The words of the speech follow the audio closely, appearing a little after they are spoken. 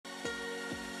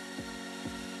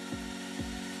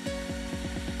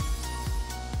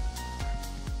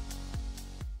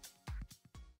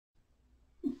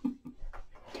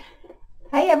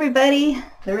Hi everybody,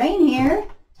 Lorraine here.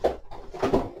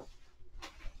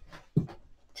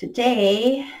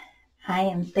 Today I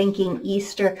am thinking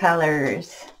Easter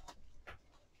colors.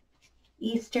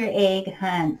 Easter egg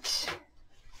hunt.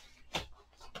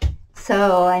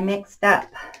 So I mixed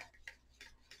up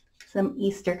some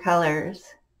Easter colors.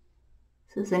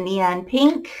 This is a neon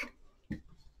pink.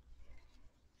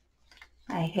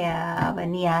 I have a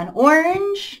neon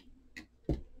orange.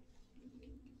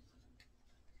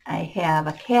 I have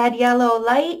a cad yellow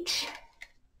light,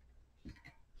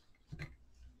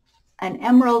 an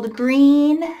emerald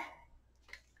green.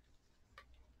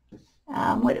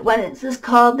 What is this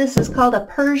called? This is called a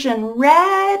Persian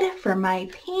red for my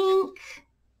pink.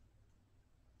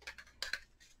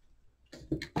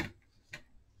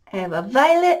 I have a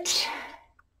violet.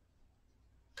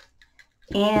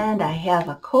 And I have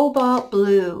a cobalt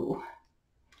blue.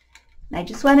 I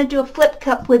just want to do a flip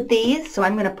cup with these, so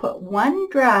I'm going to put 1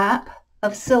 drop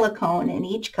of silicone in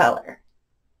each color.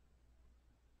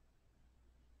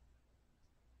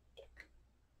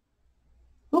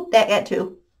 Oop, that got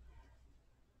 2.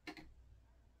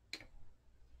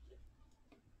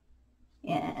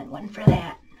 And 1 for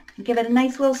that. Give it a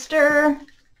nice little stir.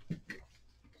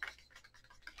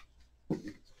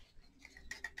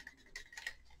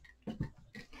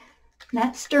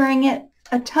 Not stirring it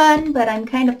a ton, but I'm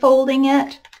kind of folding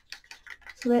it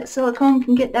so that silicone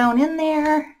can get down in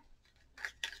there.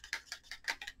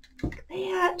 Like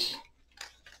that.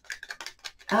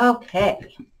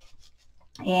 Okay.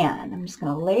 And I'm just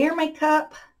going to layer my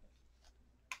cup.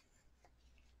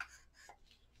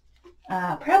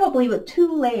 Probably with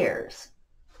 2 layers.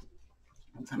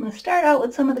 So I'm going to start out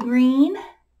with some of the green.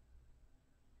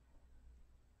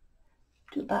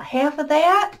 Do about half of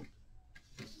that.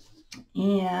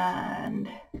 And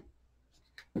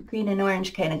green and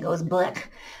orange kind of goes black.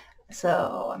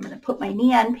 So I'm going to put my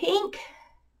neon pink,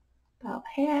 about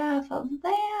half of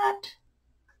that.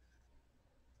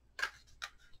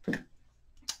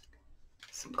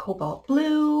 Some cobalt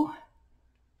blue.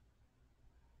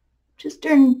 Just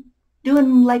doing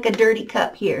like a dirty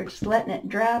cup here, just letting it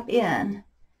drop in.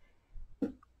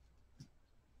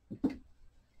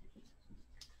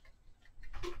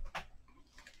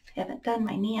 Haven't done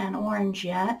my neon orange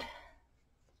yet.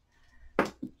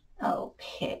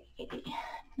 Okay,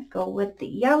 go with the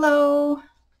yellow.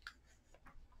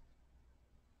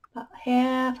 About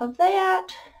half of that.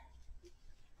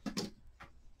 Let's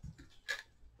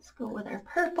go with our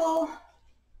purple.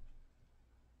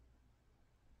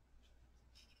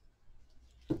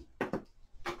 And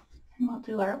we'll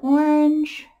do our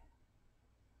orange.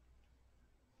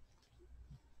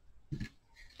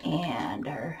 And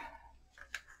our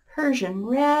Persian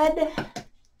red.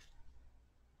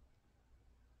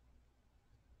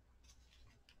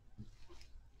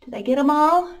 Did I get them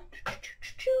all?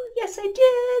 Yes,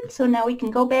 I did. So now we can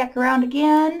go back around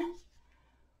again.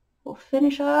 We'll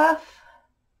finish off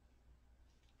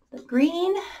the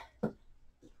green.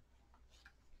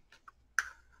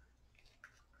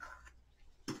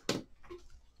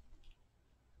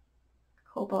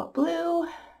 Cobalt blue.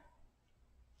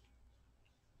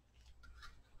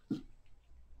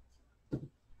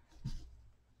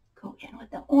 Go in with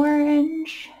the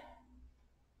orange.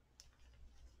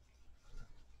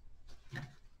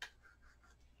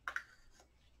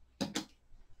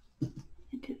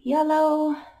 Do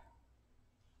yellow.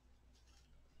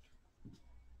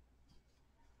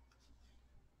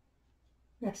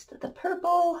 Rest of the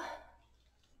purple.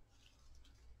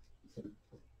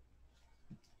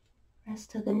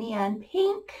 Rest of the neon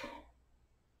pink.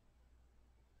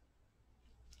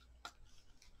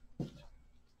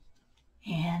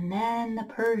 And then the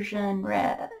Persian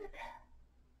red.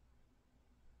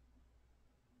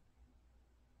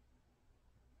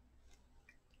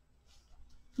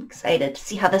 I'm excited to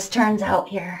see how this turns out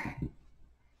here.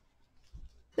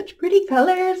 Such pretty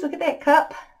colors. Look at that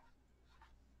cup.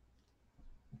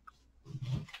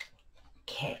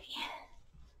 Okay.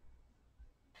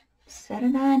 Set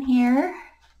it on here. Make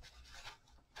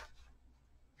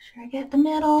sure I get the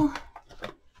middle.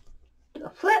 Do a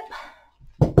flip.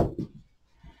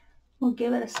 We'll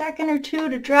give it a second or 2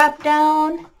 to drop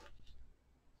down.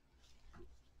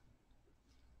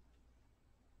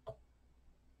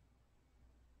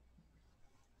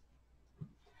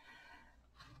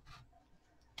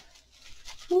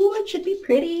 Ooh, it should be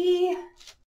pretty.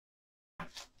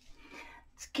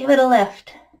 Let's give it a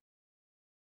lift.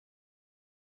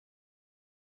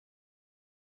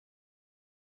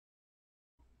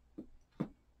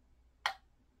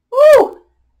 Woo!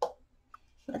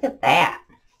 Look at that.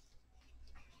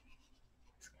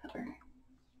 Let's cover.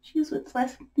 Choose what's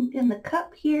left in the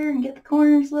cup here and get the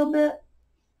corners a little bit.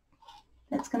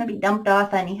 it's going to be dumped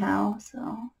off anyhow,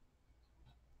 so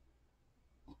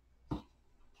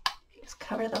just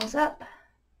cover those up.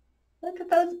 Look at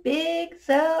those big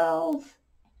cells.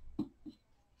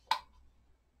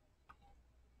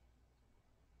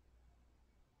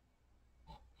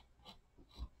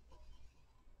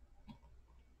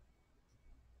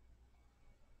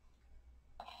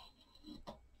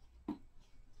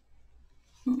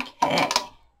 Okay.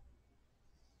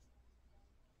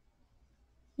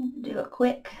 Do a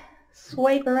quick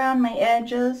swipe around my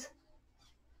edges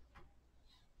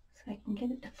so I can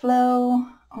get it to flow.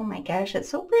 Oh my gosh, it's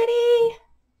so pretty.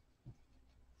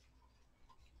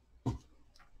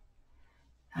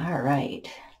 All right,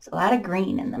 there's a lot of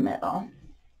green in the middle.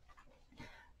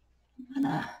 I'm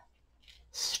gonna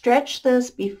stretch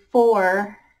this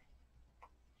before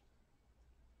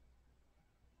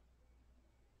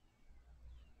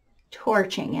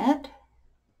torching it.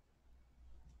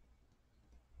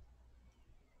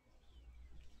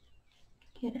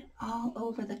 Get it all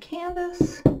over the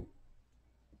canvas.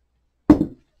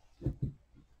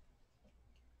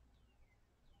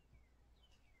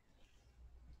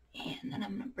 And then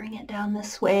I'm going to bring it down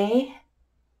this way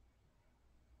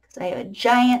because I have a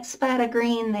giant spot of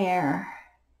green there.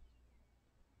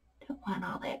 Don't want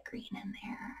all that green in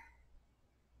there.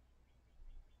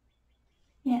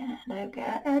 And I've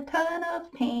got a ton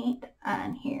of paint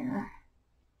on here.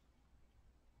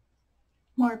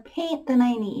 More paint than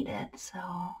I needed,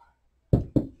 so.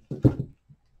 Bring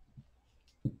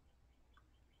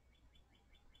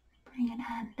it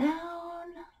on down.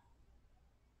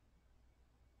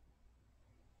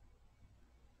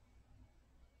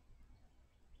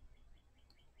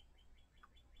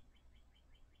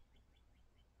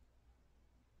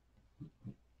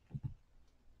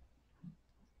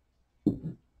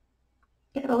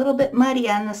 Get a little bit muddy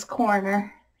on this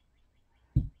corner,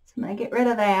 so I'm going to get rid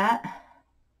of that.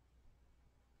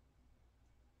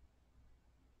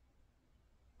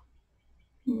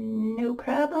 No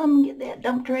problem, get that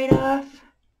dumped right off.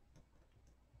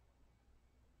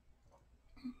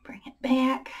 Bring it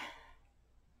back.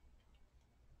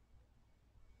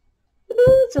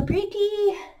 Ooh, so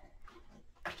pretty.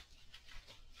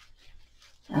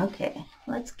 Okay,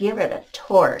 let's give it a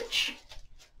torch.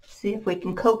 See if we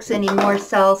can coax any more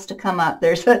cells to come up.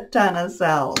 There's a ton of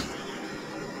cells.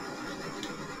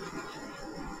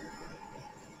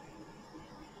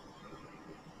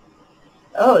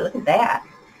 Oh, look at that.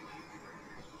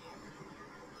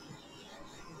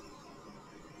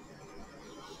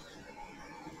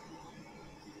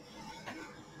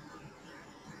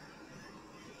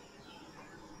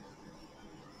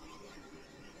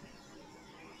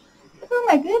 Oh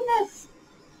my goodness.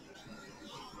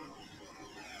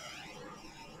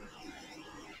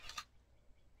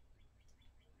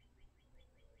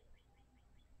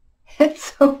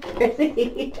 It's so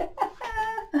pretty.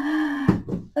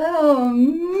 Oh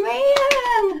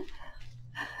man.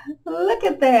 Look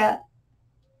at that.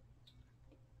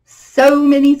 So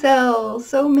many cells.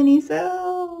 So many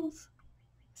cells.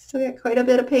 Still got quite a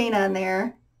bit of paint on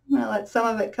there. I'm going to let some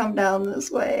of it come down this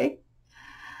way.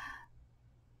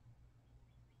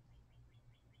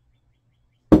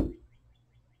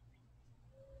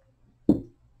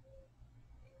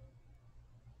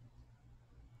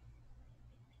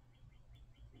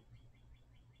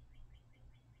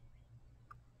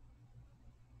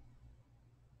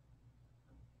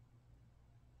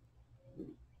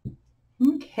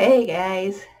 Okay,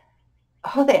 guys.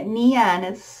 Oh, that neon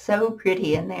is so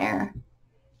pretty in there.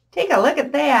 Take a look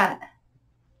at that.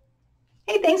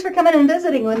 Hey, thanks for coming and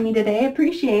visiting with me today. I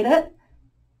appreciate it.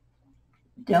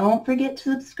 Don't forget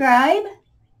to subscribe.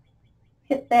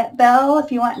 Hit that bell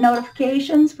if you want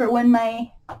notifications for when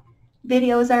my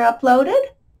videos are uploaded.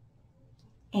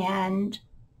 And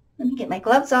let me get my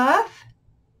gloves off.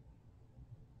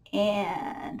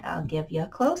 And I'll give you a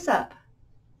close-up.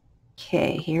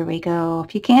 Okay, here we go.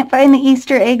 If you can't find the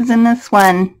Easter eggs in this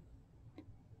one,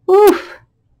 oof,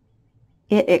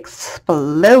 it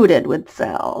exploded with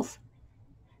cells.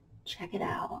 Check it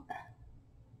out.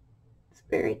 It's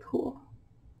very cool.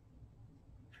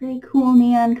 Very cool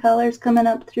neon colors coming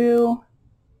up through.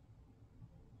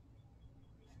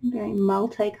 Very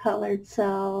multicolored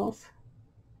cells.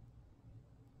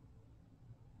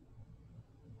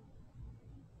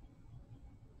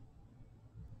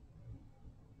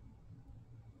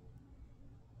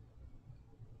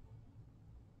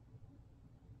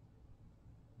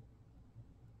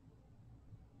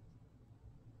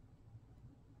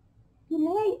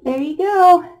 All right, there you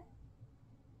go.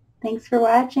 Thanks for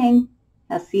watching.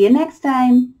 I'll see you next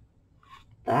time.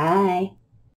 Bye.